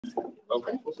Okay.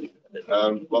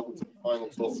 Welcome to the final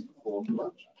talk for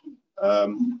lunch.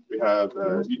 We have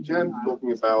Tian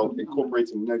talking about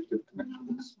incorporating negative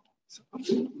connections.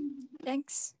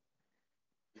 Thanks.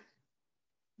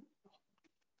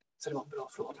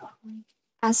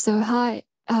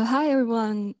 Hi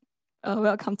everyone.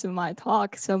 Welcome to my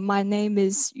talk. So my name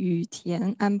is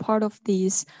Tian. I'm part of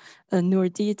these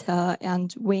NeuroData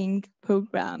and Wing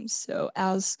programs. So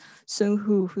as Sun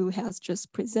who has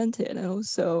just presented, and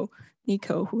also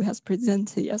Nico who has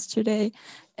presented yesterday,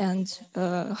 and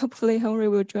hopefully Henry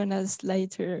will join us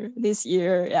later this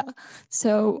year. Yeah.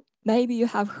 So maybe you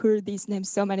have heard these names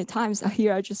so many times.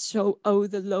 Here I just show all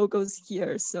the logos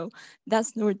here. So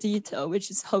that's NeuroData, which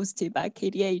is hosted by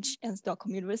KDH and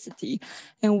Stockholm University.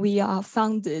 And we are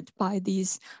founded by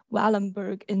this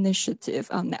Wallenberg Initiative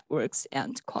on Networks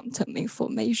and Quantum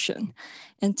Information.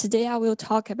 And today I will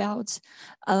talk about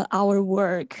our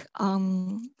work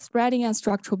on spreading and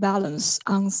structural balance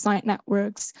on site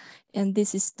networks. And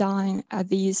this is done at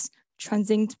this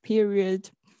transient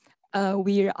period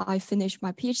where I finished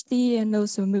my PhD and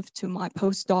also moved to my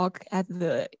postdoc at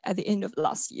the end of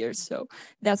last year. So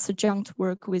that's a joint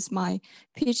work with my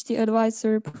PhD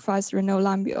advisor, Professor Noel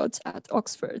Lambiot at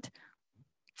Oxford.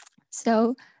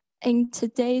 So in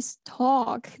today's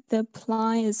talk, the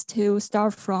plan is to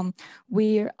start from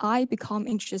where I become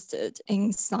interested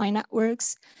in site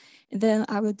networks. And then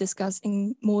I will discuss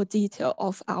in more detail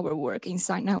of our work in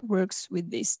site networks with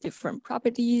these different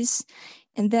properties.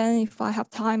 And then if I have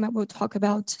time, I will talk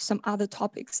about some other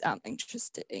topics I'm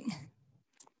interested in.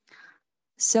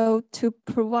 So to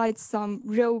provide some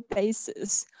real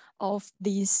basis of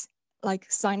these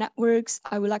site networks,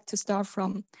 I would like to start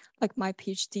from my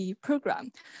PhD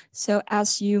program. So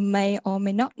as you may or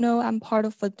may not know, I'm part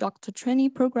of a doctor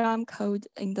training program called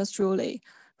Industrially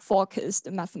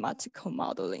Focused Mathematical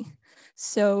Modeling.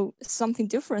 So something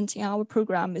different in our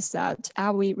program is that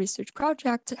every research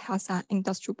project has an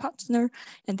industrial partner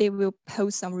and they will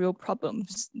pose some real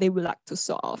problems they would like to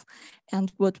solve.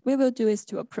 And what we will do is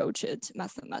to approach it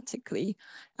mathematically.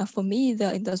 For me,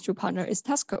 the industrial partner is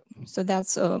Tesco. So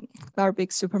that's a very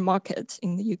big supermarket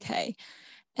in the UK.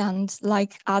 And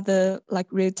like other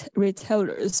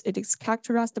retailers, it is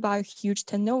characterized by a huge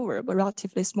turnover, but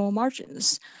relatively small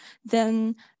margins.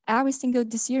 Then every single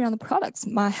decision on the products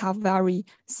might have very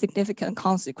significant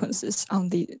consequences on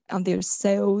their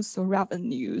sales or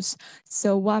revenues.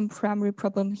 So one primary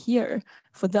problem here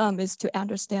for them is to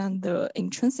understand the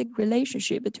intrinsic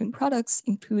relationship between products,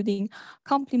 including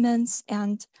complements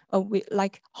and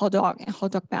like hot dog and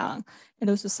hot dog bun, and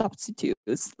also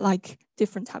substitutes like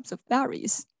different types of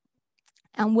berries.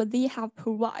 And what they have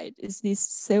provide is this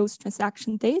sales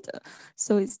transaction data.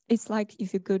 So it's like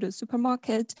if you go to a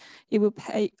supermarket, you will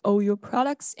pay all your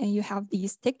products and you have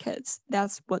these tickets.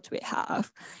 That's what we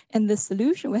have. And the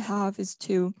solution we have is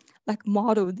to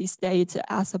model this data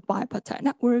as a bipartite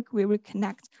network where we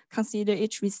consider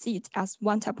each receipt as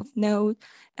one type of node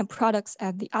and products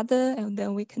as the other, and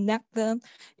then we connect them.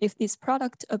 If this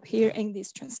product appear in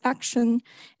this transaction,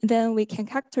 then we can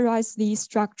characterize the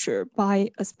structure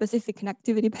by a specific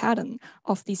connectivity pattern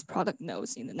of these product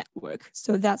nodes in the network.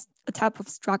 So that's a type of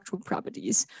structural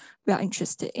properties we are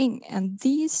interested in. And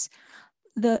these,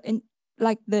 the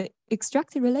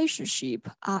extractive relationship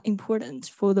are important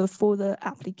for the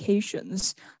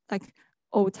applications, like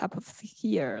all type of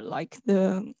here, like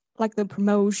the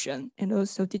promotion and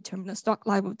also determine the stock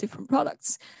life of different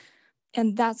products.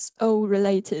 And that's all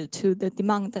related to the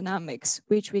demand dynamics,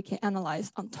 which we can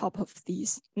analyze on top of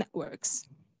these networks.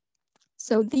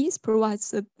 So these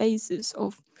provides the basis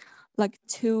of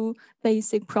two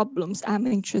basic problems I'm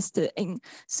interested in.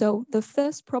 So the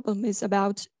first problem is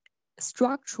about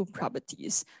structural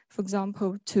properties, for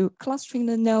example, to clustering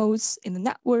the nodes in the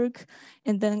network,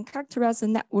 and then characterize the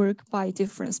network by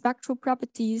different spectral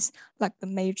properties like the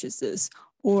matrices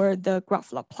or the graph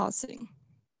Laplacian.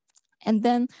 And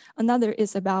then another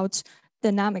is about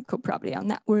dynamical property on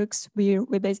networks, where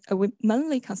we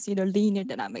mainly consider linear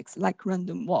dynamics like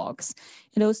random walks,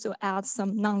 and also add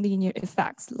some nonlinear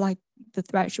effects like the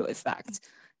threshold effect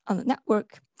on the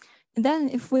network. And then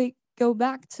if we go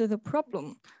back to the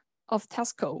problem of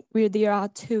Tesco, where there are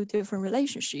two different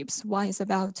relationships. One is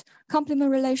about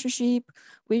complement relationship,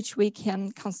 which we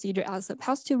can consider as a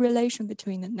positive relation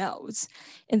between the nodes.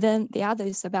 And then the other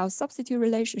is about substitute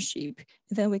relationship.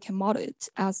 And then we can model it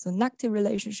as a negative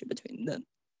relationship between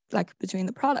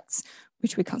the products,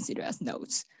 which we consider as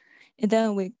nodes. And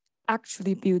then we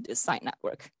actually build a site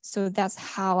network. So that's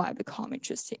how I become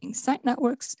interested in site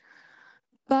networks.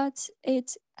 But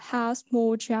it has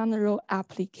more general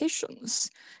applications.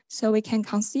 So we can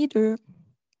consider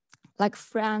like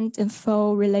friend and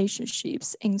foe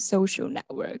relationships in social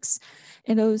networks,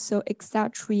 and also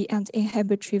activatory and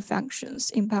inhibitory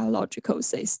functions in biological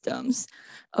systems,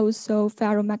 also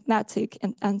ferromagnetic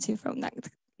and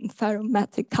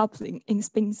antiferromagnetic coupling in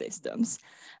spin systems.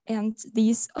 And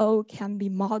these all can be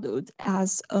modeled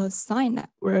as sign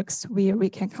networks where we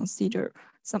can consider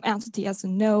some entity as a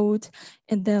node,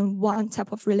 and then one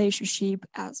type of relationship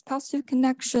as positive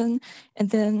connection,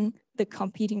 and then the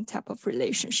competing type of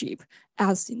relationship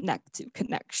as the negative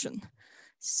connection.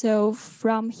 So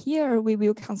from here, we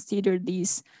will consider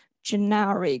these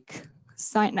generic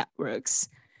sign networks.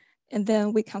 And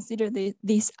then we consider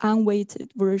this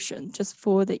unweighted version just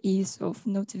for the ease of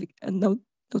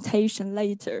notation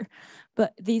later.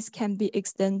 But these can be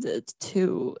extended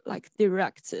to like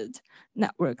directed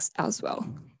networks as well.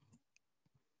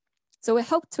 So we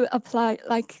hope to apply,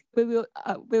 like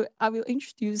I will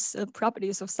introduce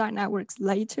properties of sign networks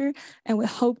later, and we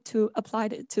hope to apply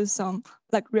it to some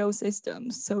like real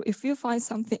systems. So if you find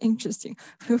something interesting,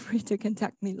 feel free to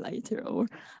contact me later or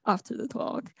after the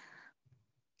talk.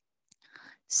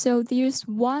 So there's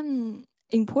one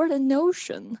important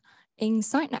notion in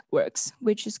sign networks,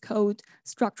 which is called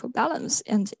structural balance,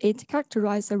 and it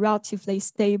characterizes a relatively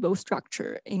stable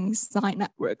structure in sign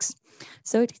networks.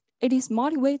 So it is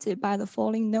motivated by the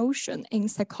following notion in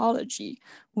psychology,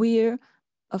 where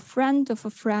a friend of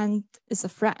a friend is a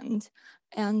friend,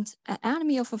 and an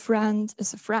enemy of a friend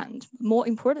is a friend. More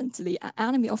importantly, an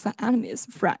enemy of an enemy is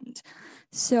a friend.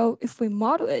 So if we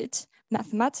model it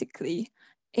mathematically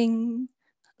in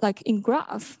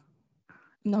graph,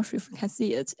 I'm not sure if you can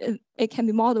see it, it can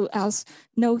be modeled as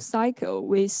no cycle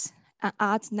with an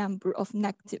odd number of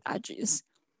negative edges,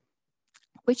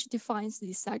 which defines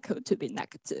the cycle to be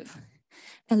negative.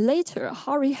 And later,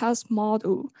 Hari has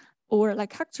modeled or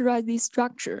like characterized this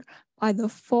structure by the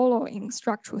following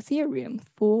structural theorem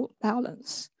for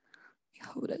balance.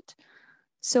 Hold it.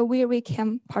 So where we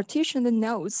can partition the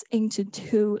nodes into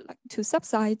two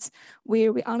subsides,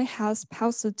 where we only have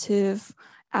positive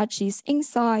edges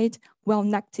inside, while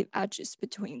negative edges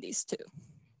between these two.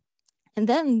 And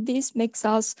then this makes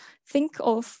us think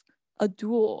of a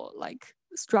dual like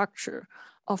structure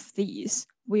of these,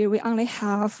 where we only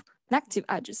have negative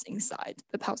edges inside,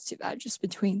 the positive edges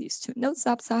between these two node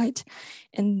subsides.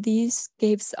 And this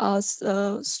gives us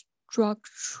a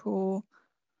structural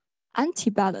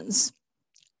anti-balance,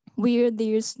 where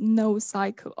there's no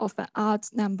cycle of an odd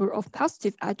number of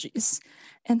positive edges.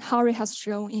 And Hari has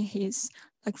shown in his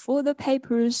further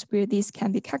papers where these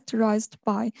can be characterized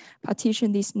by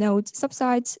partition these nodes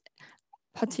subsides,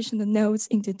 partition the nodes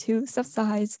into two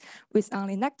subsides with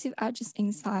only negative edges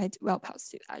inside while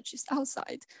positive edges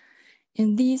outside.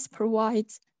 And these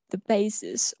provide the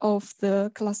basis of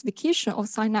the classification of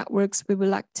sign networks we would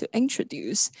like to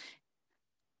introduce,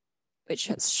 which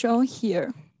is shown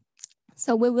here.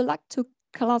 So we would like to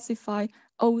classify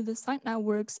all the sign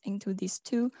networks into these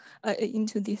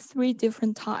three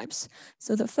different types.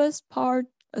 So the first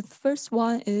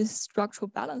one is structural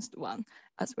balanced one,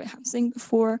 as we have seen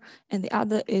before, and the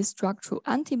other is structural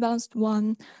anti-balanced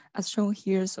one, as shown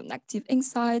here. So negative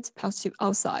inside, positive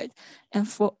outside. And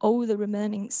for all the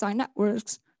remaining sign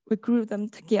networks, we group them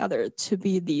together to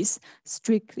be these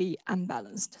strictly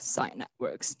unbalanced sign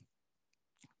networks.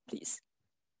 Please.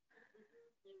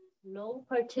 No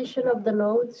partition of the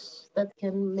nodes that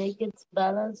can make it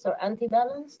balanced or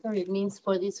anti-balanced, or it means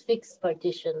for this fixed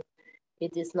partition,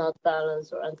 it is not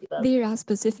balanced or anti-balanced? There are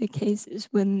specific cases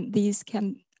when these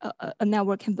can, a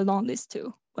network can belong this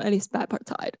to, when it is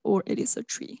bipartite or it is a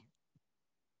tree.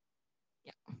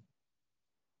 Yeah.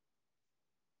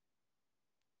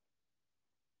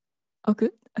 Oh,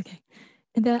 good. Okay.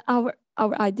 And then our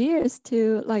idea is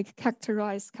to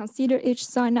consider each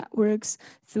sign networks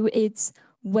through its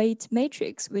weight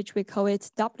matrix, which we call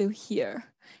it W here.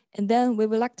 And then we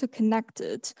would like to connect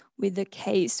it with the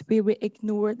case where we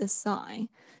ignore the sign.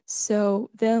 So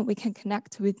then we can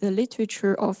connect with the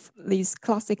literature of these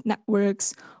classic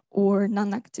networks or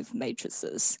non-active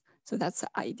matrices. So that's the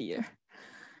idea.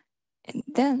 And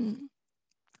then,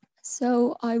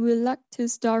 so I would like to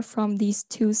start from these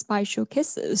two spatial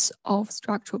cases of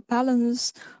structural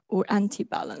balance or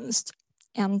anti-balanced.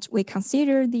 And we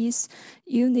consider these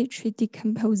unitary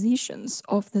decompositions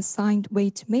of the signed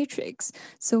weight matrix.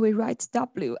 So we write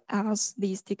W as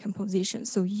these decompositions.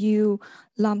 So U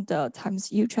lambda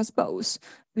times U transpose,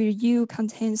 where U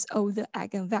contains all the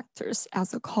eigenvectors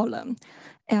as a column.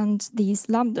 And this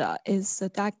lambda is a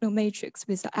diagonal matrix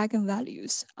with the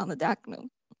eigenvalues on the diagonal.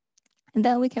 And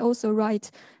then we can also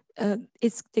write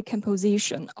its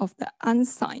decomposition of the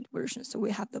unsigned version. So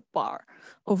we have the bar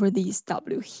over these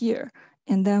W here.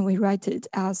 and then we write it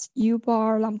as U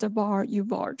bar, lambda bar, U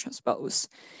bar transpose.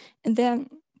 And then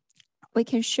we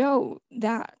can show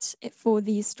that for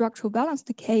the structural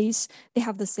balanced case, they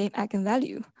have the same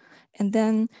eigenvalue. And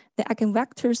then the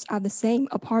eigenvectors are the same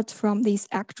apart from this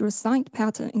actual signed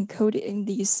pattern encoded in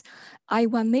this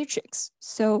I1 matrix.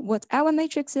 So what I1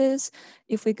 matrix is,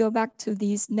 if we go back to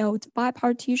this node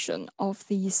bipartition of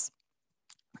these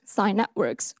sign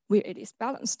networks where it is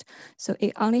balanced. So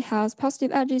it only has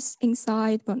positive edges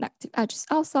inside, but negative edges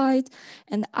outside.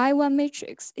 And the I1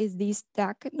 matrix is this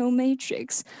diagonal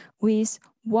matrix with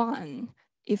 1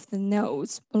 if the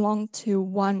nodes belong to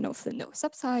one of the node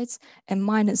subsites, and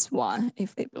 -1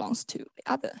 if it belongs to the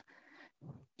other.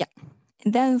 Yeah.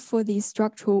 And then for the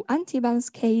structural anti-balance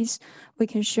case, we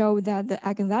can show that the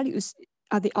eigenvalues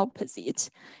are the opposite,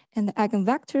 and the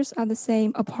eigenvectors are the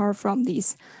same apart from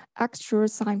these extra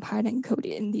sign pattern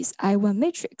encoded in this I1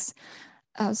 matrix.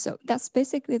 So that's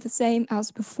basically the same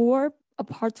as before,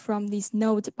 apart from this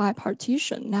node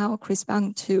bipartition now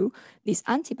correspond to this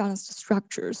anti-balanced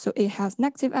structure. So it has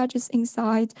negative edges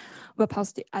inside, but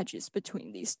positive edges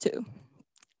between these two.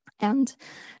 And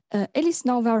it is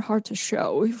not very hard to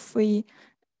show. If we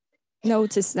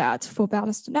notice that for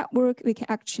balanced network, we can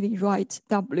actually write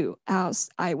W as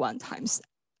I1 times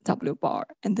W bar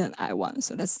and then I1,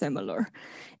 so that's similar.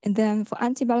 And then for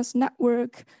anti-balanced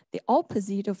network, the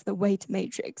opposite of the weight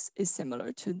matrix is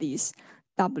similar to this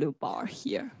W bar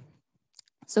here.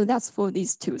 So that's for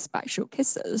these two special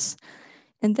cases.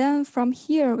 And then from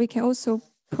here, we can also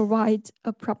provide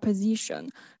a proposition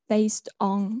based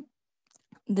on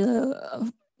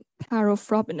the pair of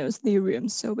Frobenius theorem,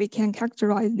 so we can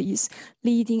characterize these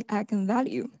leading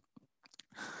eigenvalue.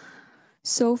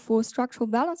 So for structural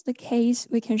balanced case,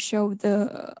 we can show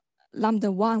the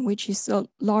lambda 1, which is the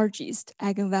largest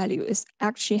eigenvalue, is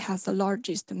actually has the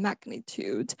largest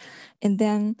magnitude. And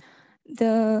then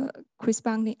the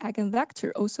corresponding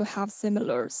eigenvector also have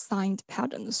similar signed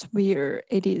patterns where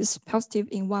it is positive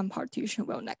in one partition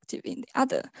while negative in the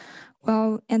other.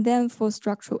 Well, and then for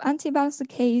structural anti-balanced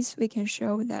case, we can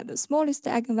show that the smallest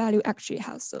eigenvalue actually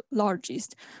has the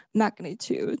largest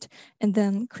magnitude, and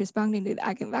then correspondingly the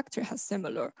eigenvector has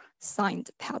similar signed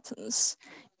patterns.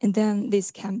 And then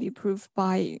this can be proved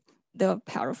by the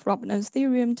pair of Frobenius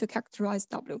theorem to characterize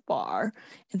W bar.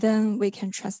 And then we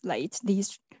can translate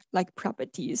these like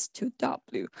properties to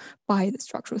W by the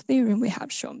structural theorem we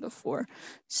have shown before.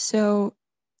 So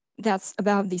that's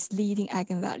about these leading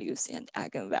eigenvalues and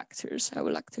eigenvectors I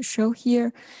would like to show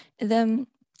here. And then,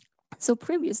 so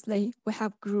previously we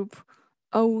have grouped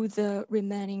all the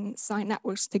remaining sign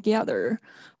networks together,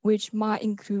 which might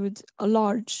include a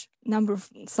large number of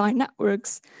sign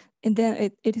networks. And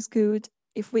then it is good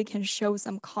if we can show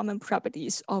some common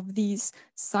properties of these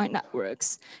sign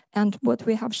networks. And what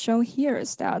we have shown here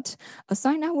is that a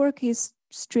sign network is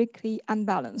strictly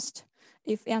unbalanced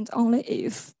if and only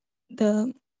if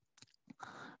the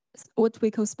what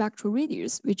we call spectral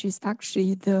radius, which is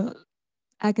actually the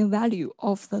eigenvalue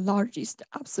of the largest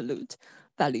absolute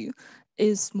value,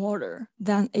 is smaller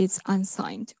than its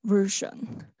unsigned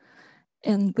version.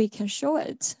 And we can show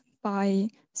it by,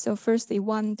 so firstly,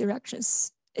 one direction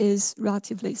is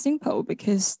relatively simple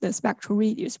because the spectral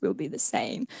radius will be the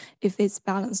same if it's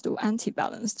balanced or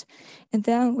anti-balanced. And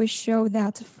then we show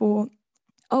that for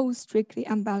all strictly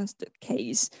unbalanced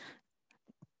case,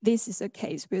 this is a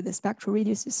case where the spectral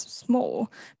radius is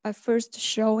small, by first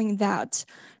showing that,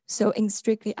 so in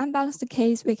strictly unbalanced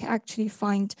case, we can actually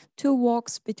find two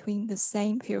walks between the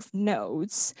same pair of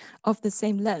nodes of the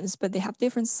same length, but they have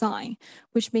different sign,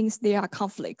 which means there are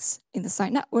conflicts in the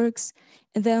sign networks.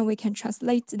 And then we can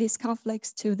translate these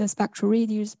conflicts to the spectral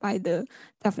radius by the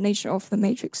definition of the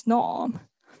matrix norm,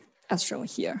 as shown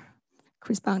here,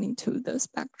 corresponding to the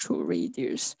spectral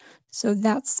radius. So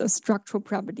that's the structural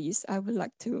properties I would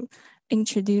like to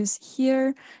introduce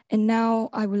here. And now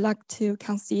I would like to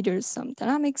consider some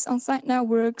dynamics on sign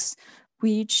networks,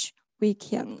 which we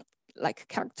can like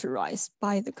characterize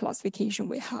by the classification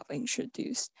we have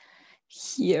introduced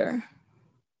here.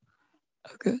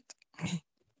 Oh, good.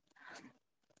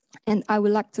 And I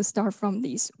would like to start from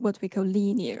these, what we call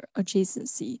linear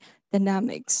adjacency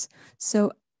dynamics.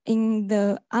 So in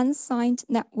the unsigned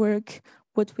network,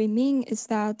 what we mean is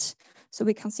that, so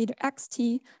we consider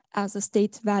xt as a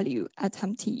state value at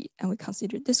time t, and we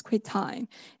consider discrete time.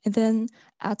 And then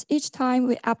at each time,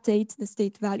 we update the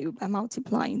state value by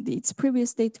multiplying its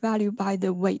previous state value by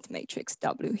the weight matrix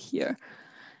W here.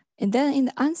 And then in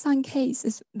the unsigned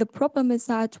cases, the problem is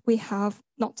that we have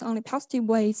not only positive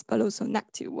weights, but also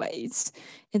negative weights.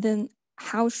 And then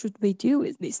how should we deal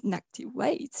with these negative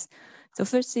weights? So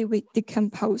firstly, we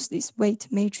decompose this weight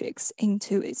matrix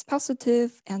into its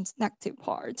positive and negative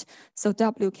part. So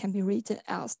W can be written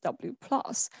as W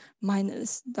plus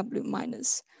minus W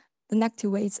minus. The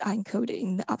negative weights are encoded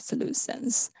in the absolute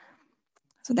sense.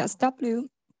 So that's W.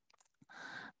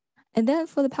 And then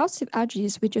for the positive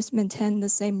edges, we just maintain the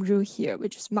same rule here. We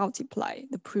just multiply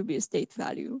the previous state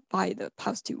value by the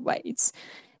positive weights.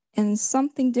 And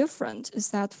something different is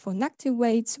that for negative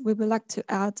weights, we would like to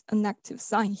add a negative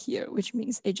sign here, which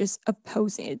means it's just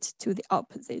opposing it to the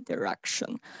opposite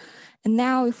direction. And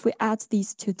now if we add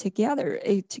these two together,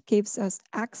 it gives us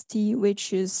xt,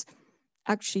 which is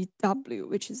actually W,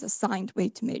 which is a signed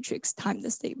weight matrix times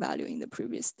the state value in the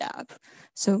previous step.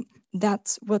 So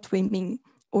that's what we mean,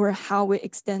 or how we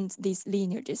extend these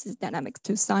linear distance dynamics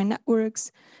to sign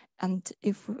networks. And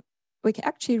if we can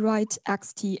actually write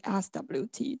xt as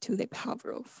wt to the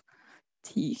power of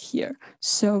t here.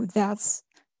 So that's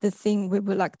the thing we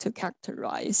would like to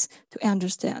characterize to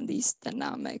understand these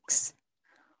dynamics.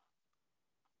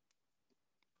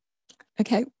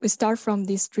 Okay, we start from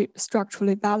this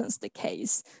structurally balanced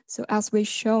case. So as we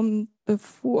shown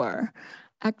before,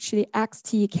 actually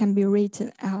xt can be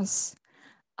written as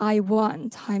I1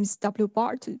 times W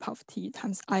bar to the power of T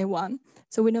times I1.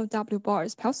 So we know W bar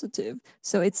is positive.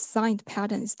 So its signed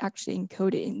pattern is actually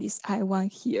encoded in this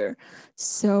I1 here.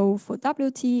 So for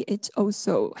WT, it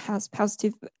also has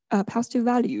positive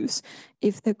values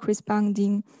if the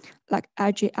corresponding like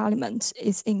Ij element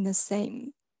is in the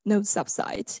same node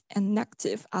subsite and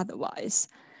negative otherwise.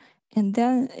 And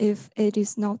then if it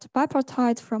is not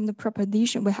bipartite from the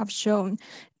proposition we have shown,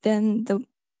 then the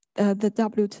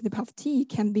W to the power of T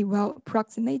can be well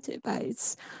approximated by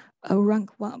its rank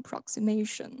 1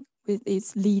 approximation with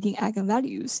its leading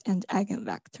eigenvalues and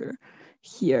eigenvector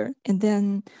here. And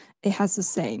then it has the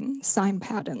same sign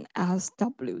pattern as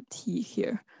WT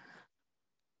here,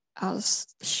 as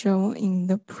shown in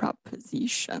the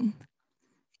proposition.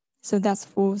 So that's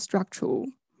for structural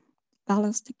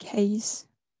balanced case.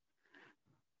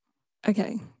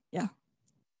 Okay, yeah.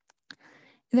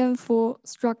 Then for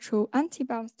structural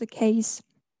anti-balanced case,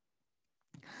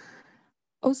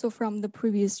 also from the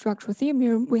previous structural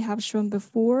theorem we have shown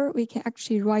before, we can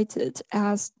actually write it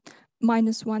as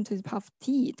 -1 to the power of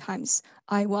T times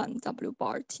I1 W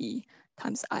bar T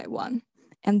times I1.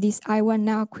 And this I1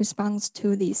 now corresponds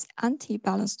to these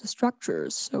anti-balanced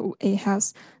structures. So it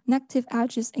has negative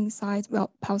edges inside,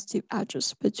 well, positive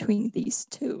edges between these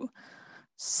two.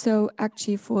 So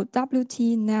actually for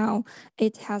WT now,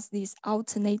 it has these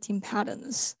alternating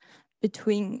patterns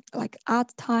between like odd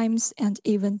times and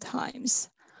even times.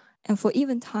 And for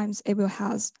even times, it will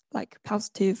have like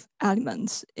positive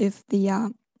elements if they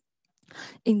are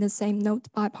in the same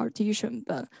node bipartition,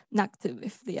 but negative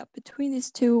if they are between these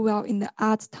two. Well, in the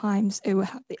odd times, it will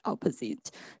have the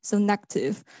opposite. So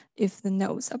negative if the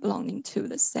nodes are belonging to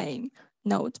the same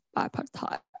node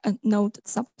bipartite, node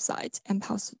subsite, and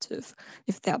positive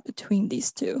if they are between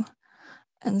these two.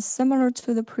 And similar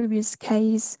to the previous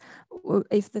case,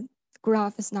 if the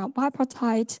graph is now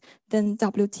bipartite, then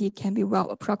WT can be well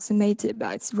approximated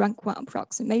by its rank 1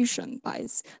 approximation by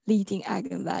its leading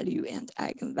eigenvalue and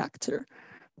eigenvector,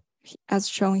 as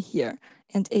shown here.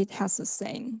 And it has the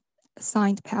same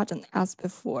signed pattern as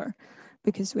before,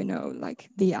 because we know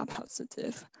like they are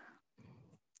positive.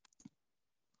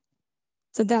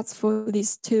 So that's for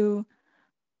these two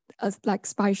like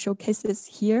spatial cases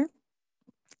here.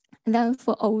 And then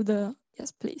for all the,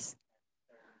 yes, please.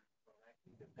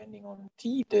 Depending on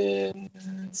T, the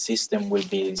system will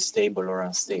be stable or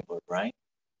unstable, right?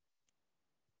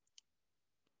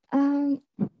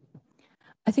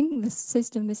 I think the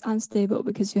system is unstable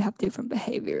because you have different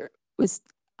behavior with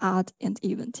odd and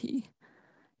even T,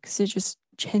 because it's just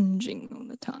changing all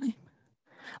the time.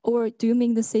 Or do you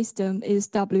mean the system is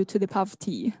W to the power of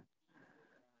T?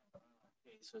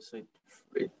 Okay, so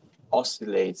it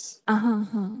oscillates.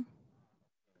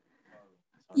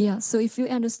 Yeah, so if you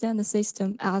understand the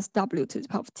system as W to the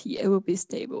power of T, it will be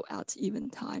stable at even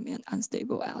time and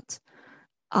unstable at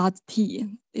odd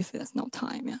T if there's no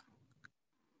time, yeah.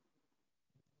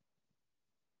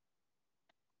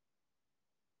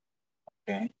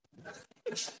 Okay.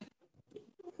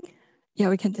 Yeah,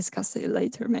 we can discuss it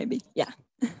later, maybe, yeah.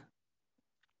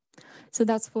 So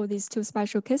that's for these two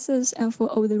special cases, and for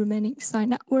all the remaining sign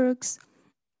networks,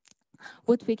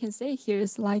 what we can say here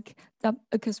is like that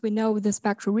because we know the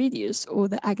spectral radius or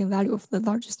the eigenvalue of the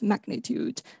largest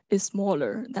magnitude is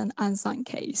smaller than unsigned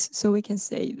case. So we can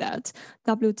say that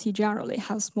WT generally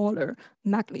has smaller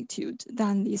magnitude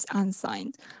than this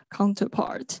unsigned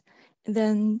counterpart. And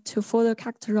then to further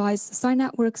characterize the sign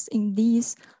networks in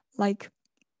these like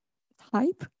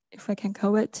type, if I can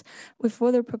call it, we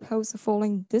further propose the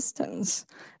following distance,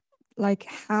 like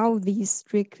how these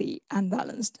strictly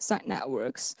unbalanced side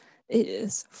networks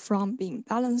is from being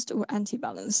balanced or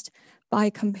anti-balanced by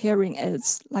comparing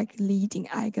its like leading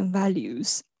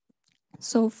eigenvalues.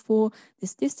 So for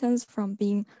this distance from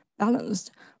being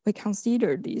balanced, we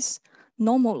consider this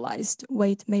normalized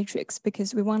weight matrix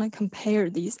because we want to compare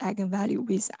these eigenvalue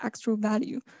with actual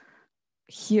value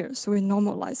here. So we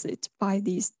normalize it by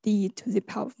this d to the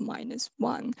power of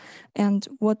 -1. And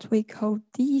what we call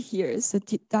d here is the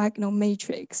diagonal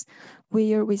matrix,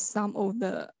 where we sum all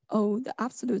the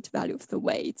absolute value of the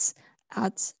weights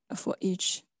at for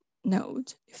each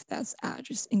node, if that's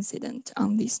edges incident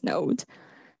on this node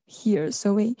here.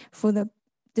 So for the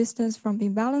distance from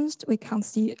being balanced, we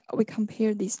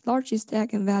compare this largest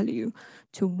eigenvalue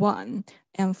to 1.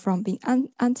 And from being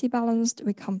anti-balanced,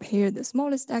 we compare the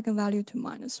smallest eigenvalue to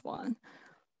 -1.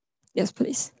 Yes,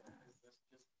 please.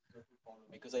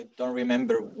 Because I don't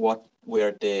remember what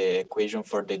were the equation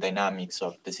for the dynamics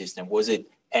of the system. Was it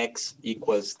x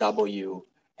equals w,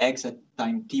 x at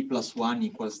time t plus 1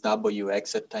 equals w,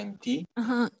 x at time t?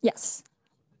 Yes.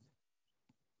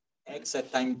 X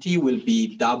at time t will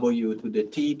be w to the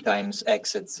t times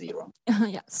x at 0.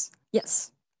 Yes,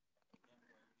 yes.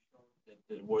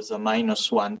 There was a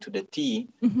 -1 to the t.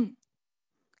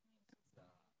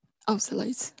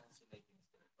 Oscillates.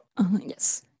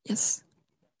 Yes, yes.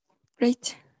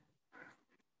 Great.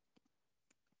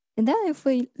 And then if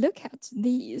we look at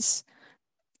these,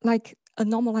 like a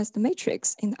normalized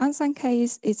matrix, in the unsigned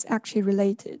case, it's actually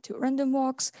related to random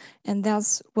walks, and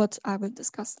that's what I will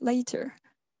discuss later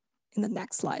in the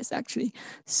next slides, actually.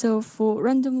 So for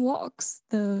random walks,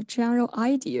 the general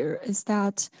idea is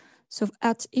that, so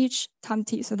at each time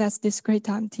t, so that's discrete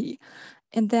time t,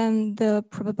 and then the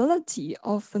probability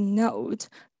of a node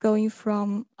going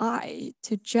from I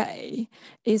to j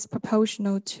is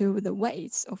proportional to the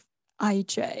weights of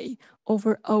ij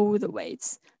over all the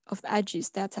weights of the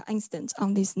edges that are incident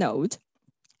on this node.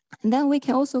 And then we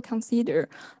can also consider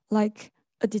like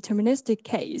a deterministic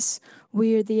case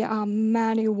where there are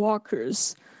many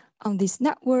walkers on this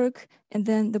network, and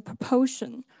then the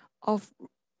proportion of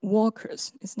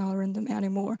walkers is not random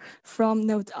anymore from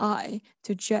node I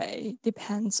to j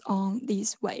depends on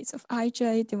these weights of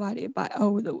ij divided by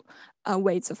all the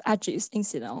weights of edges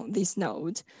incident on this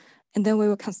node. And then we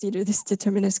will consider this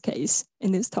determinist case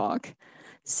in this talk.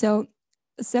 So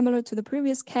similar to the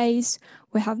previous case,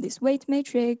 we have this weight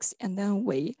matrix, and then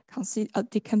we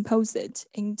decompose it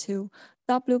into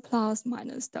W plus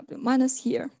minus W minus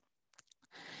here.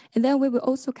 And then we will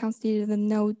also consider the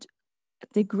node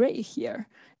degree here.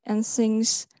 And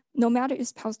since no matter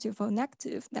it's positive or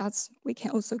negative, we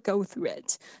can also go through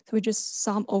it. So we just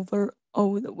sum over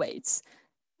all the weights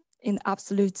in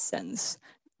absolute sense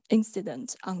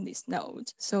incident on this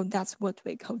node. So that's what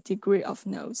we call degree of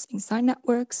nodes in sine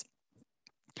networks.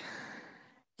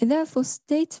 And then for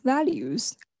state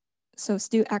values, so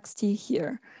still xt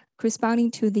here,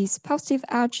 corresponding to these positive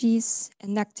edges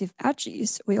and negative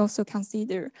edges, we also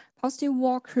consider positive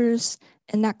walkers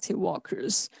and negative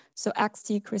walkers. So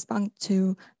xt corresponds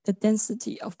to the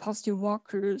density of positive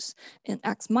walkers, and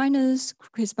x minus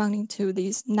corresponding to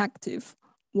these negative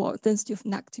density of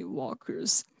negative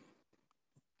walkers.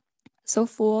 So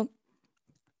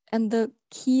and the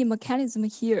key mechanism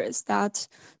here is that,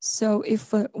 so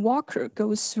if a walker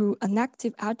goes through a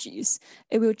negative edges,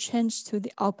 it will change to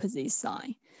the opposite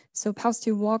sign. So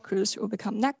positive walkers will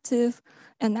become negative,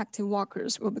 and negative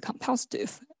walkers will become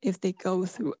positive if they go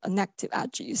through a negative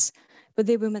edges, but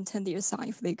they will maintain their sign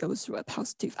if they go through a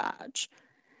positive edge.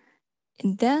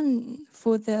 And then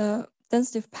for the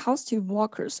density of positive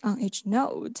walkers on each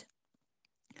node,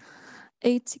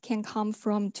 it can come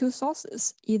from two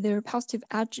sources, either positive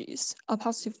edges or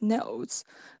positive nodes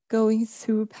going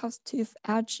through positive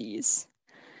edges,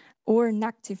 or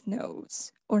negative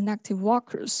nodes or negative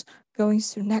walkers going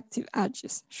through negative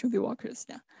edges, should be walkers,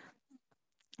 yeah.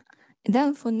 And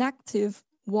then for negative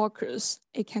walkers,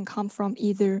 it can come from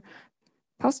either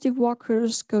positive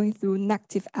walkers going through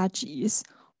negative edges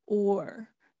or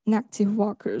negative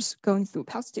walkers going through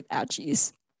positive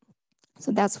edges.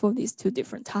 So that's for these two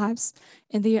different types.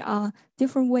 And there are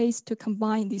different ways to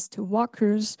combine these two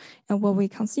walkers. And what we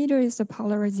consider is the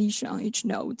polarization on each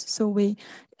node. So we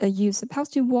use the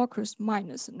positive walkers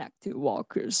minus the negative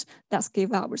walkers. That's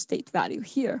give our state value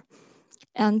here.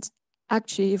 And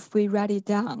actually, if we write it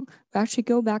down, we actually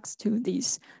go back to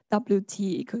this WT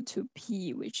equal to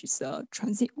P, which is a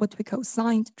what we call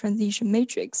signed transition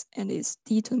matrix, and it's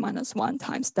D to the minus 1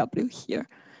 times W here,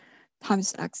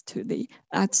 times x to the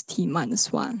xt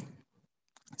minus 1.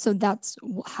 So that's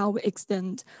how we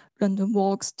extend random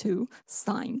walks to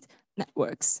signed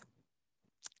networks.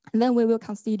 And then we will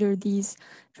consider these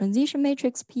transition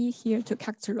matrix P here to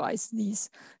characterize these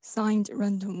signed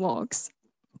random walks.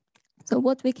 So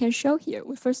what we can show here,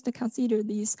 we first consider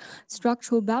these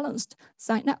structural balanced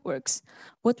signed networks.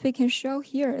 What we can show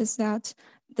here is that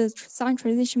the signed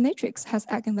transition matrix has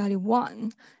eigenvalue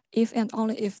 1 if and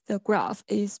only if the graph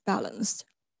is balanced.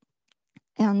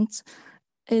 And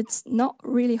it's not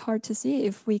really hard to see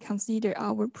if we consider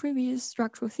our previous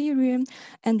structural theorem,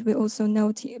 and we also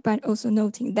noting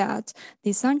that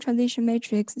the signed transition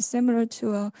matrix is similar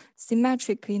to a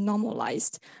symmetrically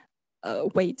normalized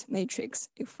weight matrix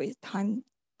if we time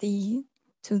d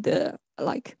to the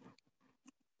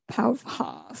power of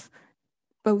half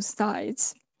both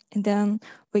sides, and then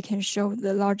we can show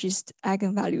the largest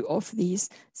eigenvalue of these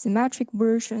symmetric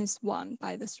version is 1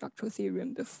 by the structural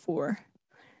theorem before.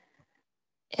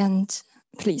 And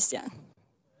please, yeah.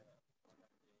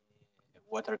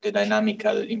 What are the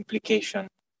dynamical implications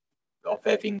of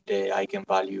having the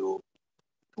eigenvalue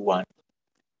to 1?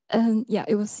 Yeah,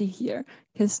 it will see here,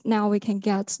 because now we can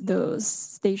get the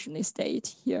stationary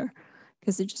state here,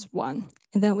 because it's just 1.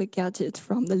 And then we get it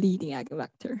from the leading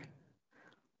eigenvector.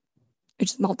 We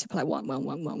just multiply 1, 1,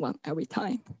 1, 1, 1 every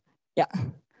time. Yeah.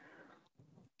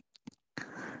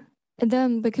 And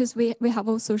then because we have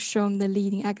also shown the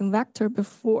leading eigenvector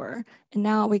before, and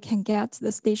now we can get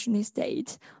the stationary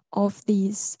state of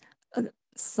these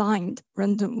signed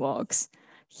random walks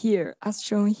here, as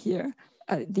shown here,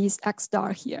 these x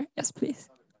star here. Yes, please.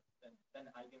 Then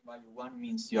eigenvalue 1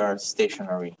 means you are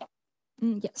stationary.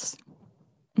 Yes.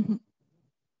 Mm-hmm.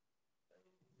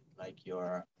 Like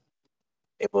your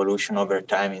evolution over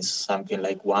time is something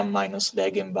like 1 minus the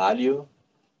eigenvalue.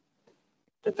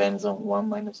 Depends on 1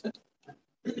 minus it.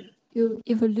 Your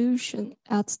evolution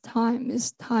at time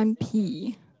is time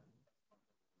p.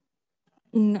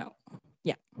 No,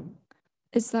 yeah.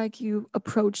 It's like you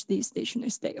approach the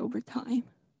stationary state over time.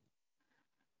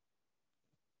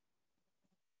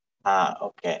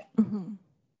 Okay. Mm-hmm.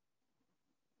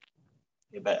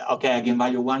 Yeah, but okay,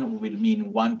 eigenvalue 1 will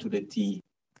mean 1 to the t.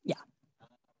 Yeah.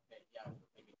 Okay,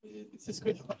 yeah. This is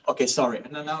great. Okay, sorry.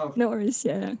 Now no worries,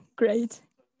 yeah, great. So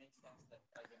it makes sense that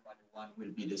eigenvalue 1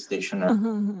 will be the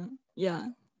stationary. Yeah.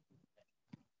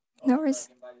 No worries.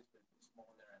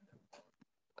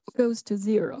 Goes to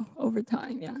 0 over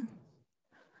time, yeah.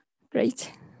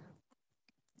 Great.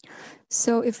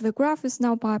 So if the graph is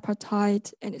now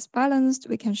bipartite and is balanced,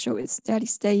 we can show its steady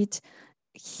state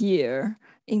here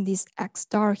in this x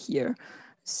star here.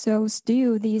 So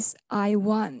still this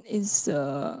I1 is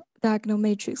a diagonal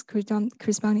matrix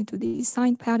corresponding to the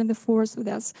signed pattern before, so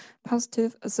that's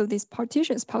positive. So this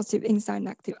partition is positive inside,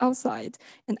 negative outside,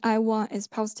 and I1 is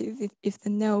positive if the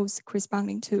nodes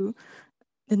corresponding to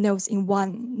the nodes in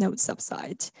one node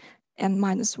subside, and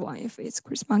 -1 if it's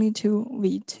corresponding to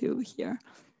V2 here.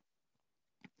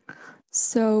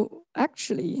 So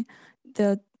actually,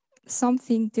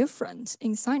 something different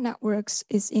in signed networks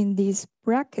is in these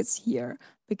brackets here,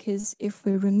 because if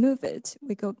we remove it,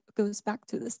 we goes back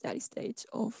to the steady state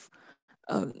of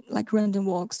like random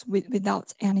walks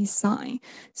without any sign.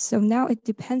 So now it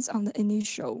depends on the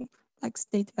initial like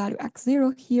state value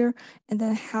x0 here, and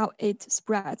then how it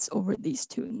spreads over these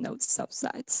two node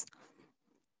subsets.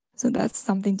 So that's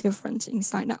something different in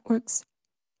signed networks.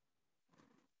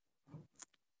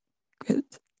 Good.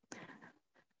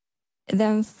 And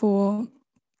then for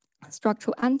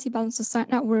structural anti-balanced signed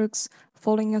networks,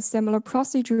 following a similar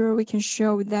procedure, we can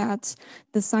show that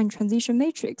the signed transition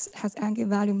matrix has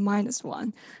eigenvalue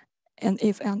 -1, and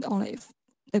if and only if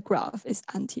the graph is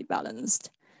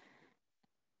anti-balanced.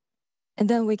 And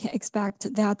then we can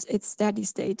expect that its steady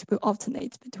state will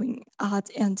alternate between odd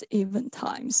and even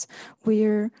times,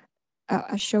 where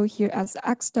I show here as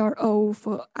x star O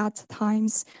for odd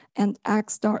times and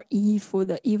x star E for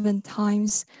the even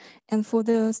times. And for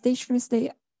the stationary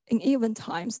state in even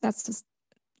times, that's just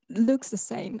looks the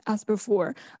same as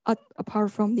before,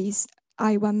 apart from this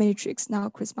I1 matrix now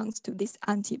corresponds to this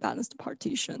anti-balanced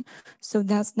partition. So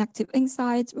that's negative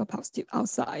inside or positive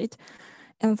outside.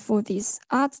 And for these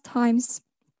odd times,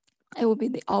 it will be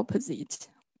the opposite,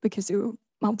 because it will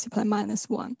multiply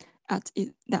 -1 at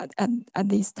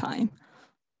this time.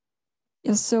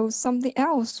 Yeah, so something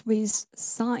else with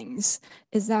signs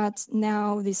is that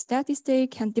now the steady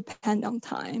state can depend on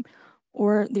time,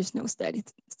 or there's no steady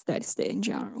state in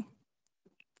general.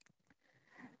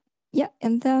 Yeah,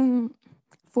 and then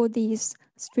for these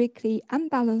strictly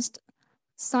unbalanced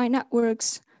signed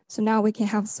networks, so now we can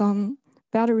have some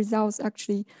better results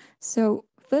actually. So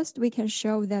first we can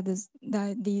show that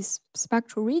these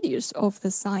spectral radius of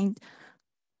the signed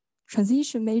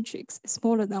transition matrix is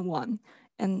smaller than 1.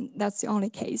 And that's the only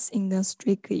case in the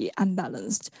strictly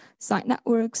unbalanced sign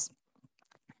networks.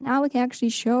 Now we can actually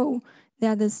show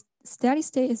that the steady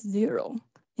state is 0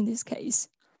 in this case,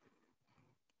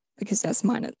 because that's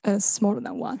smaller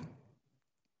than 1.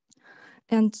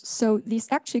 And so this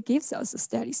actually gives us a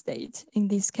steady state in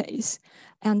this case.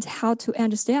 And how to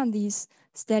understand this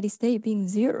steady state being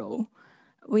 0,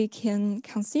 we can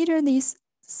consider this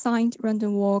signed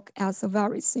random walk as a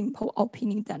very simple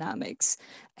opinion dynamics,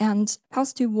 and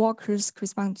positive walkers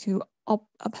correspond to a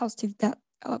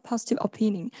positive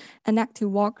opinion, and negative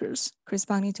walkers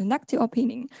corresponding to negative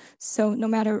opinion. So no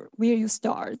matter where you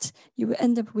start, you will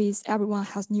end up with everyone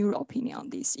has neutral opinion on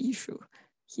this issue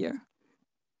here.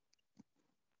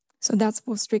 So that's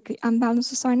for strictly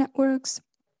unbalanced sign networks.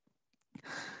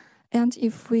 And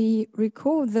if we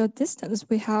recall the distance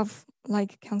we have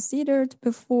like considered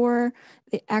before,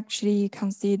 they actually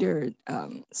considered,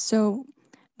 so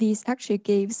this actually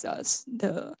gives us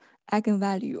the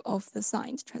eigenvalue of the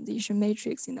signed transition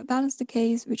matrix in the balanced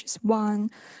case, which is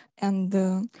 1, and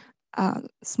the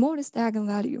smallest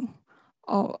eigenvalue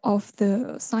of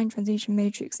the signed transition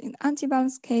matrix in the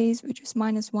antibalanced case, which is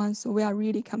 -1. So we are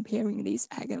really comparing these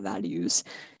eigenvalues.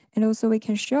 And also we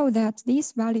can show that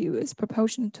this value is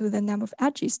proportional to the number of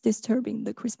edges disturbing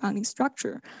the corresponding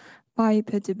structure by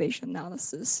perturbation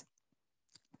analysis.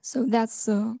 So that's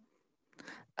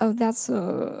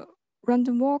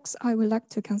random walks I would like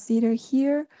to consider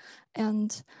here.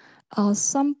 And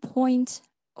one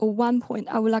point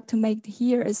I would like to make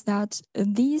here is that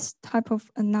these type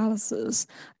of analysis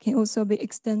can also be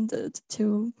extended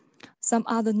to some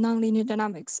other nonlinear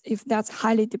dynamics if that's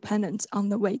highly dependent on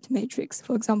the weight matrix.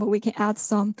 For example, we can add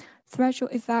some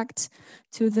threshold effect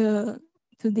to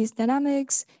these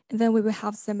dynamics, and then we will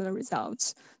have similar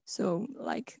results. So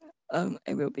like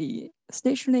it will be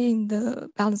stationary in the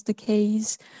balanced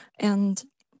case, and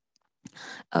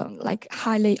like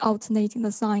highly alternating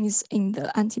the signs in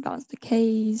the anti-balanced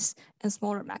case, and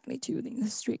smaller magnitude in the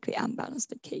strictly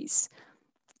unbalanced case.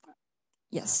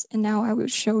 Yes, and now I will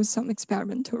show some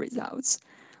experimental results.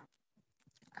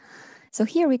 So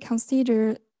here we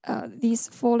consider these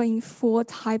following 4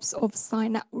 types of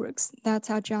sign networks that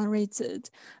are generated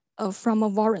from a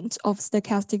variant of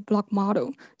stochastic block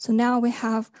model. So now we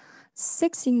have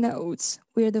 60 nodes,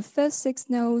 where the first 6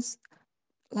 nodes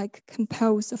like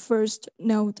compose the first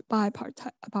node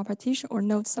bipartition or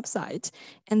node subset,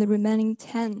 and the remaining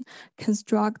 10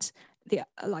 construct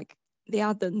the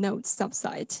other node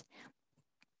subset.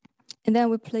 And then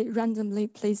we play randomly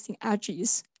placing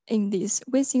edges in this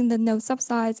within the node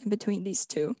subsets and between these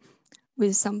two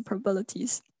with some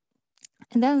probabilities.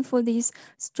 And then for this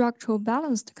structural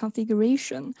balanced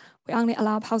configuration, we only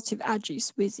allow positive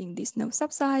edges within this node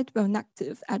subset, while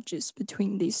negative edges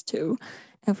between these two.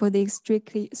 And for the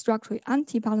strictly structurally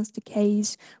anti-balanced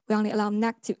case, we only allow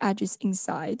negative edges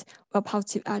inside, while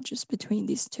positive edges between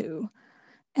these two.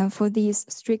 And for this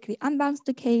strictly unbalanced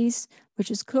case,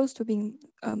 which is close to being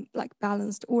like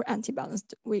balanced or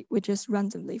anti-balanced, we just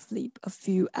randomly flip a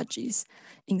few edges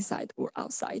inside or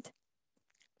outside.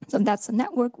 So that's a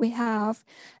network we have.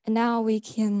 And now we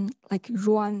can like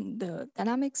run the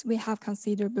dynamics we have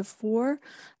considered before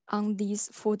on these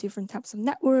 4 different types of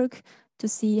network to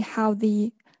see how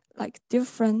they like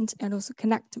different and also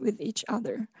connect with each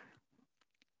other.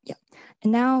 Yeah.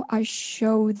 And now I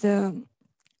show the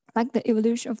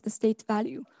evolution of the state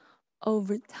value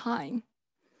over time.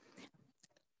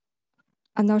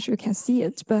 I'm not sure you can see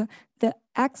it, but the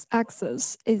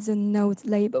x-axis is a node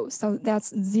label. So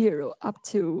that's 0 up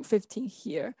to 15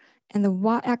 here. And the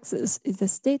y-axis is the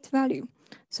state value.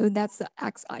 So that's the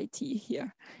xit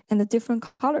here. And the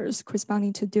different colors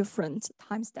corresponding to different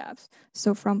time steps.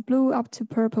 So from blue up to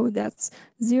purple, that's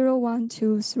 0, 1,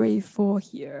 2, 3, 4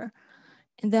 here.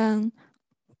 And then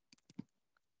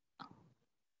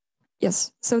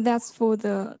yes, so that's for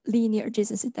the linear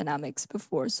adjacency dynamics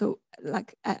before. So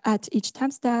like at each time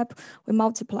step, we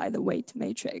multiply the weight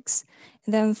matrix.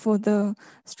 And then for the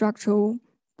structural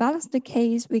balanced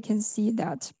case, we can see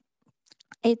that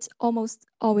it almost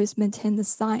always maintains the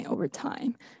sign over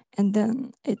time. And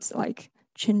then it's like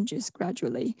changes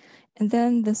gradually. And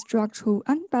then the structural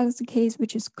unbalanced case,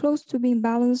 which is close to being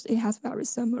balanced, it has very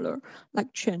similar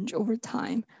like change over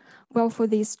time. Well, for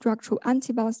the structural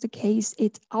anti-balanced case,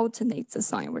 it alternates the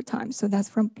sign over time. So that's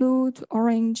from blue to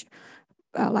orange,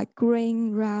 like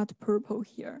green, red, purple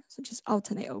here. So just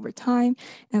alternate over time.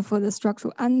 And for the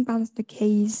structural unbalanced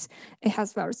case, it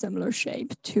has very similar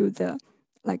shape to the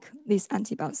like this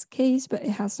anti-balanced case, but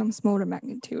it has some smaller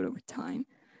magnitude over time,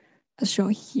 as shown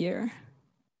here.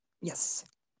 Yes.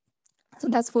 So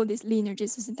that's for this linear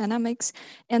adjacency dynamics.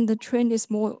 And the trend is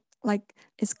more like,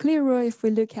 it's clearer if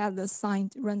we look at the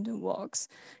signed random walks,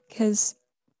 because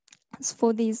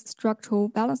for this structural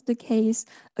balanced case,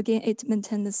 again, it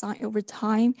maintains the sign over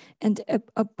time and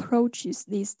approaches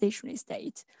the stationary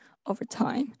state over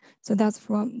time. So that's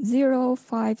from 0,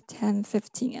 5, 10,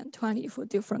 15, and 20 for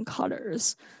different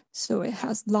colors. So it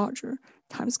has larger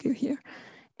time scale here.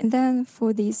 And then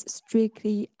for this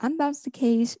strictly unbalanced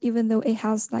case, even though it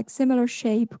has like similar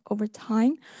shape over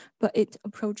time, but it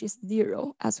approaches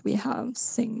 0 as we have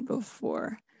seen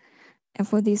before. And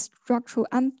for this structural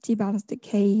anti-balanced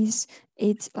case,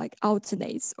 it like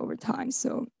alternates over time.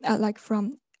 So like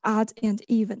from odd and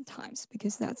even times,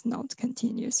 because that's not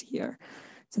continuous here.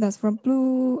 So that's from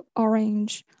blue,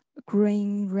 orange,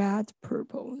 green, red,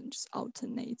 purple, it just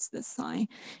alternates the sign.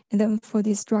 And then for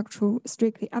the structural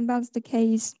strictly unbalanced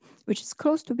case, which is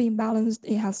close to being balanced,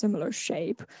 it has similar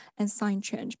shape and sign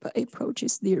change, but it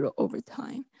approaches 0 over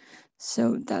time.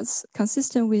 So that's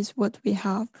consistent with what we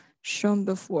have shown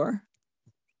before.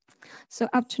 So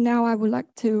up to now, I would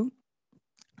like to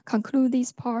conclude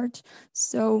this part.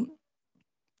 So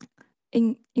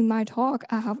in my talk,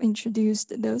 I have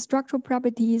introduced the structural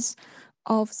properties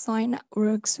of sign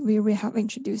networks, where we have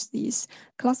introduced these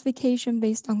classification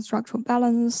based on structural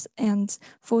balance and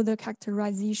further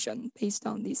characterization based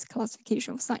on this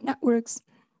classification of sign networks.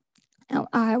 And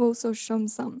I have also shown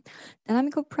some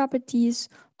dynamical properties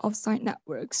of sign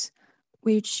networks,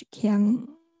 which can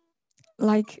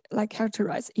like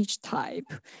characterize each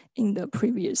type in the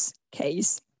previous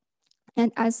case.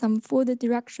 And as some further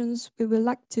directions, we would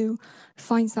like to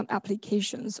find some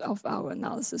applications of our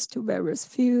analysis to various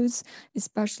fields,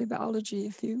 especially biology,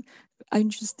 if you are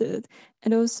interested.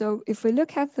 And also, if we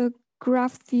look at the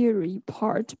graph theory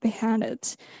part behind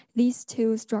it, these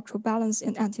two structural balance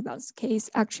and anti-balance case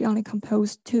actually only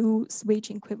compose 2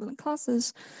 switching equivalent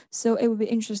classes. So it would be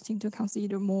interesting to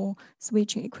consider more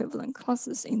switching equivalent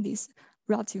classes in this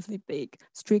relatively big,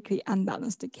 strictly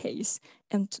unbalanced case,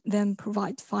 and then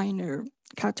provide finer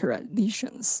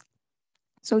characterizations.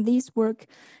 So this work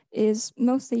is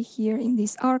mostly here in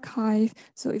this archive.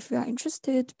 So if you are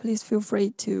interested, please feel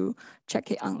free to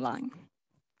check it online.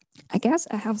 I guess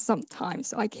I have some time,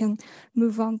 so I can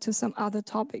move on to some other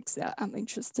topics that I'm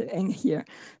interested in here.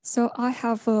 So I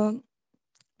have a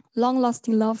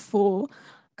long-lasting love for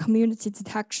community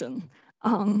detection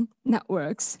on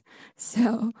networks.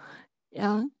 So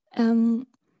yeah,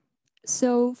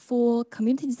 so for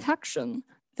community detection,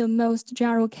 the most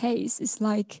general case is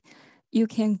like you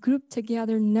can group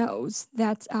together nodes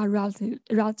that are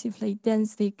relatively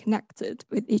densely connected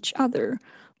with each other,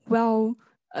 while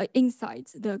inside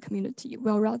the community,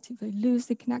 while relatively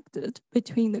loosely connected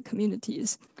between the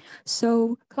communities.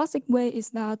 So classic way is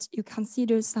that you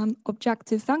consider some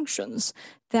objective functions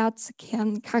that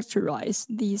can characterize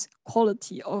these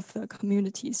quality of the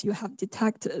communities you have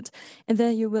detected. And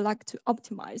then you would like to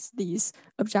optimize these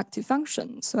objective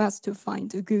functions so as to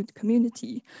find a good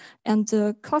community. And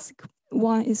the classic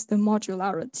one is the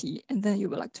modularity. And then you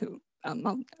would like to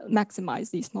maximize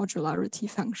this modularity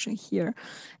function here.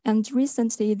 And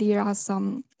recently there are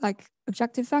some like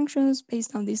objective functions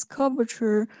based on this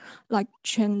curvature, like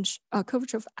change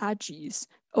curvature of edges,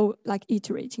 or like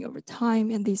iterating over time.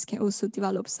 And these can also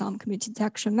develop some community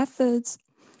detection methods.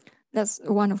 That's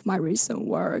one of my recent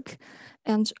work.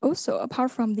 And also,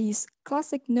 apart from this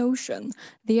classic notion,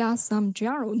 there are some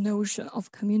general notion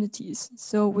of communities.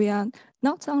 So we are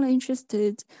not only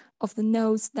interested of the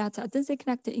nodes that are densely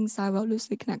connected inside or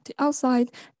loosely connected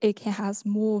outside, it can have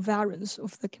more variance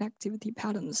of the connectivity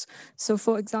patterns. So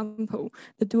for example,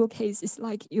 the dual case is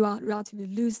like you are relatively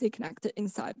loosely connected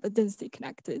inside, but densely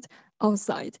connected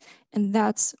outside. And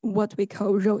that's what we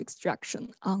call row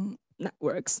extraction on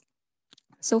networks.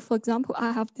 So for example,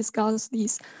 I have discussed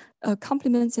these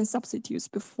complements and substitutes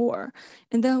before,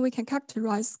 and then we can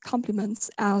characterize complements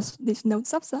as these node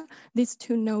subset, these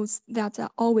 2 nodes that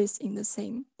are always in the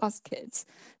same baskets.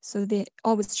 So they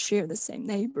always share the same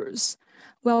neighbors.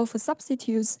 Well, for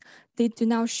substitutes, they do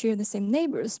not share the same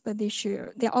neighbors, but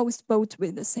they're always both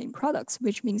with the same products,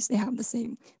 which means they have the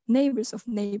same neighbors of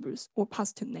neighbors or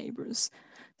positive neighbors.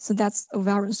 So that's a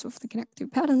variance of the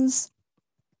connective patterns.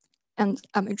 And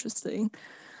I'm interested in.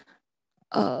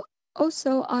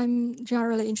 Also, I'm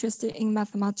generally interested in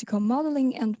mathematical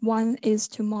modeling, and one is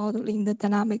to modeling the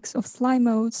dynamics of slime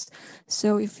modes.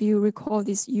 So if you recall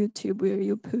this YouTube where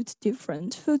you put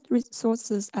different food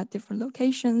resources at different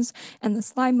locations, and the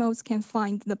slime modes can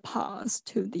find the paths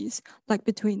to these, like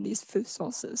between these food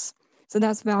sources. So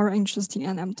that's very interesting,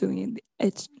 and I'm doing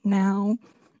it now.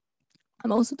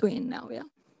 I'm also doing it now, yeah.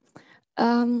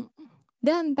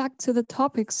 Then back to the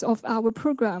topics of our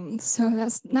program. So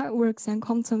that's networks and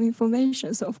quantum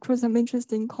information. So of course, I'm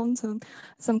interested in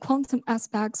some quantum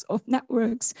aspects of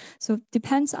networks. So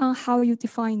depends on how you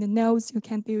define the nodes, you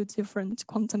can build different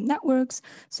quantum networks.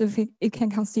 So if you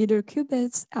can consider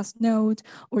qubits as node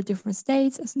or different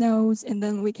states as nodes, and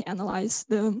then we can analyze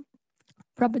the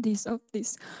properties of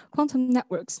these quantum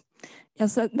networks.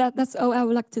 Yes, that's all I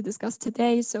would like to discuss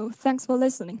today. So thanks for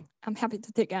listening. I'm happy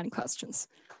to take any questions.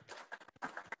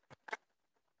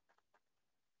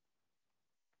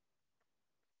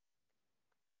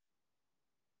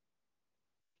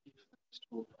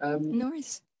 No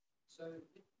worries. So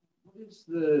what is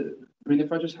I mean,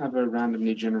 if I just have a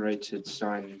randomly generated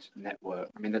signed network,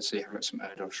 I mean, let's say I have some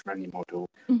Erdős-Renyi model,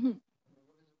 it's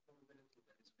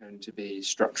going to be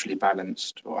structurally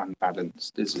balanced or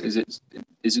unbalanced. Is it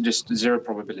just zero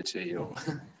probability or?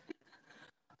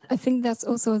 I think that's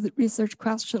also the research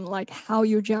question, like how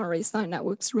you generate sign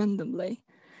networks randomly.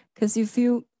 Because if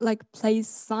you like place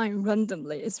sign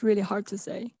randomly, it's really hard to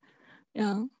say.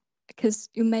 Yeah, because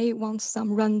you may want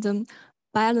some random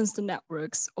balanced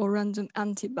networks or random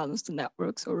anti-balanced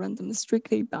networks or random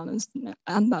strictly balanced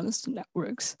unbalanced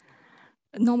networks.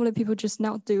 Normally people just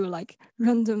not do like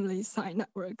randomly sign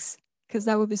networks because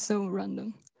that would be so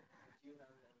random.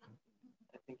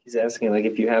 I think he's asking like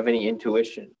if you have any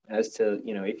intuition as to,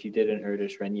 you know, if you did an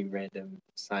Erdős-Renyi random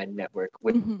sign network,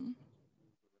 what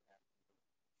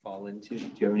fall into?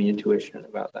 Do you have any intuition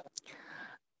about that?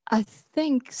 I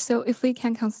think so. If we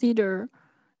can consider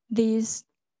these,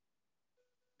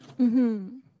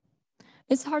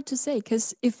 it's hard to say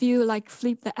because if you like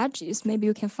flip the edges, maybe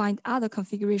you can find other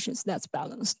configurations that's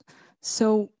balanced.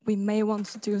 So we may want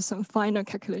to do some final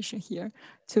calculation here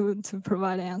to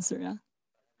provide an answer. Yeah.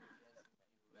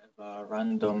 A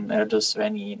random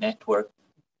Erdős-Renyi network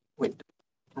with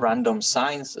random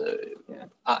signs,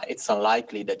 it's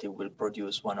unlikely that it will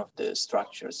produce one of the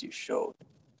structures you showed.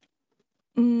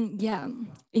 Yeah,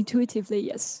 intuitively,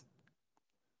 yes.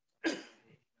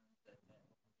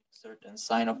 Certain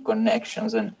sign of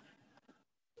connections and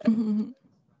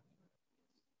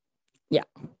yeah.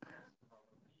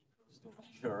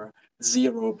 Sure,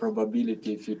 zero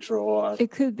probability if you throw.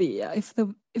 It could be, yeah. If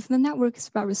the network is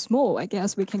very small, I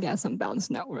guess we can get some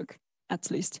balanced network at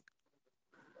least.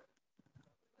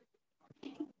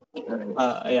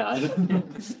 Yeah.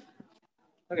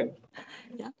 Okay.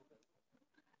 Yeah.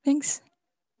 Thanks.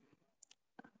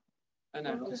 In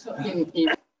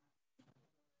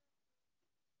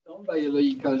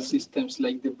non-biological systems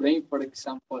like the brain, for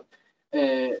example,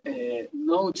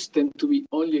 nodes tend to be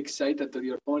only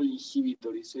excitatory or only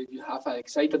inhibitory. So if you have an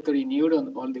excitatory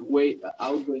neuron, all the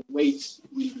outgoing weights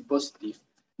will be positive.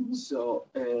 So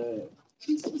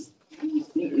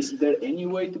is there any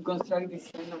way to construct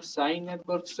this kind of sign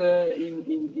networks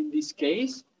in this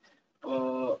case?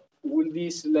 Will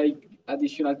this like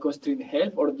additional constraint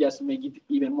help or just make it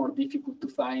even more difficult to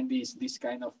find this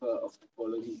kind of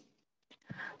topology?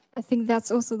 I think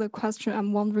that's also the question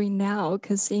I'm wondering now,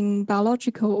 because in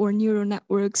biological or neural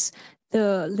networks,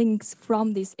 the links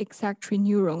from these excitatory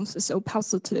neurons is so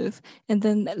positive, and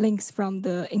then the links from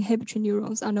the inhibitory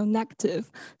neurons are no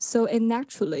negative. So it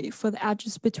naturally, for the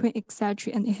edges between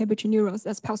excitatory and inhibitory neurons,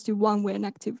 that's positive one way and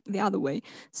negative the other way.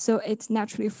 So it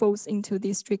naturally falls into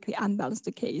the strictly unbalanced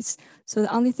case. So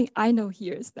the only thing I know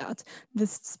here is that the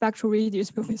spectral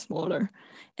radius will be smaller.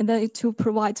 And then to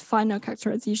provide final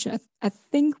characterization, I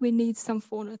think we need some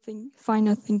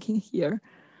final thinking here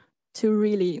to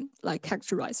really like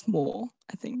characterize more,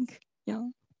 I think. Yeah.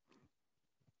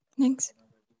 Thanks.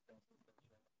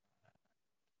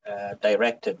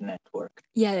 Directed network.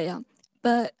 Yeah.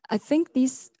 But I think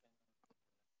this.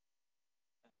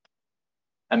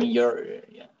 I mean,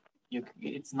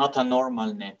 it's not a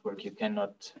normal network. You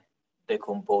cannot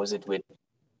decompose it with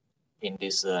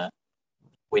this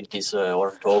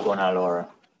orthogonal or.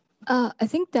 I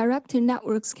think directed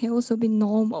networks can also be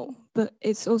normal, but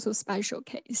it's also special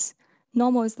case.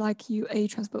 Normal is like A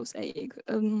transpose A.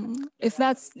 If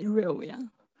that's real, yeah.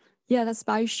 Yeah, that's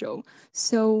special.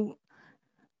 So,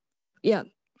 yeah.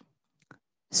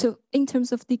 So in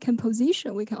terms of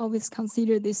decomposition, we can always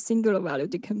consider this singular value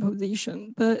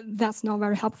decomposition, but that's not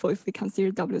very helpful if we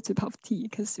consider W to the power of T,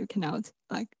 because you cannot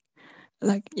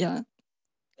yeah.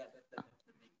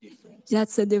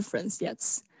 That's the difference,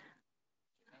 yes.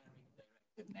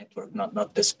 Network,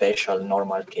 not the special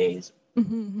normal case.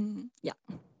 Yeah.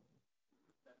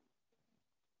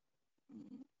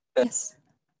 Yes.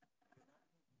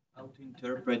 How to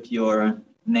interpret your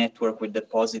network with the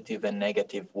positive and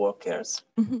negative walkers?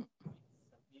 To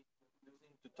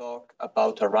talk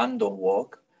about a random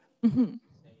walk. Random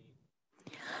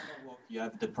walk You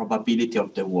have the probability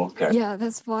of the walker. Yeah,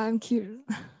 that's why I'm curious.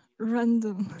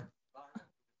 Random.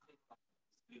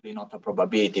 Really not a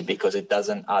probability because it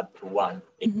doesn't add to one.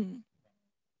 It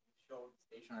shows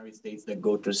stationary states that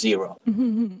go to zero.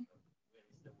 Not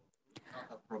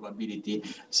a probability.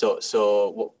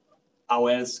 So how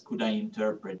else could I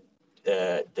interpret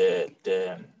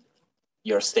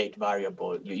your state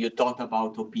variable? You talk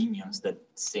about opinions that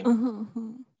seem to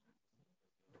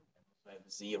have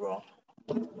zero,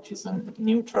 which is a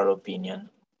neutral opinion.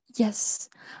 Yes,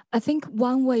 I think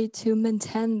one way to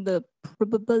maintain the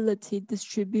probability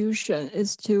distribution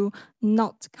is to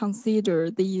not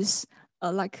consider these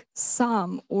like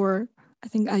sum, or I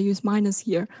think I use minus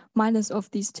here, minus of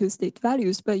these two state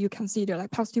values, but you consider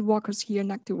like positive walkers here,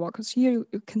 negative walkers here.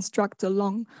 You construct a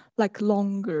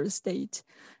longer state,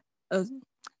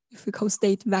 if we call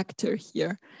state vector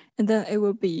here, and then it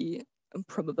will be a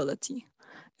probability.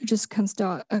 You just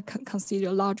consider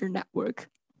a larger network.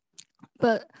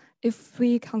 But if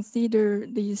we consider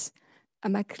these,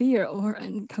 am I clear or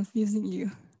I'm confusing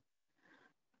you?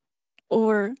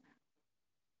 Or,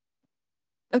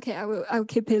 okay, I'll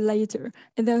keep it later.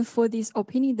 And then for these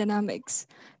opinion dynamics,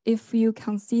 if you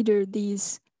consider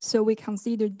these, so we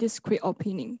consider discrete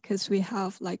opinion because we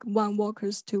have like 1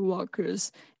 walkers, 2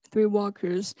 walkers, 3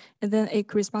 walkers, and then it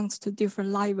corresponds to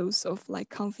different levels of like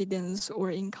confidence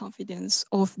or inconfidence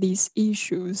of these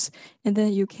issues. And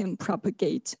then you can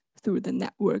propagate through the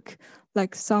network.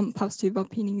 Like some positive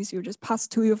opinions you just pass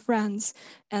to your friends,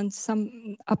 and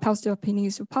some positive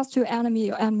opinions you pass to your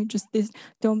enemy just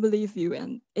don't believe you,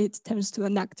 and it turns to a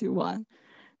negative one,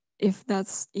 if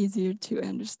that's easier to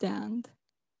understand.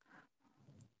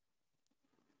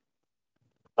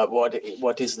 But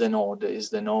what is the node?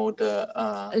 Is the node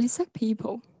It's like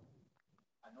people.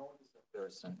 A node is a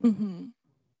person.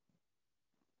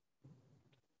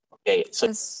 Okay, so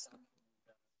Yes.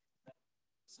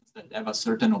 that have a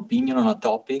certain opinion on a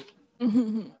topic.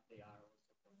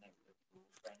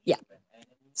 Yeah,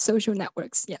 social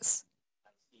networks, yes. I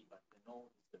see, but the node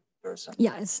is the person.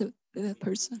 Yeah, it's the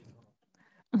person.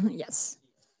 Yes,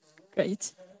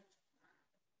 great.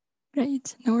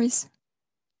 Great, no worries.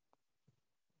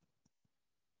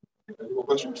 Any more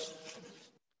questions?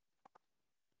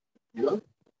 No?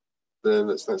 Then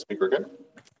let's thank speaker again.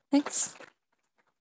 Thanks.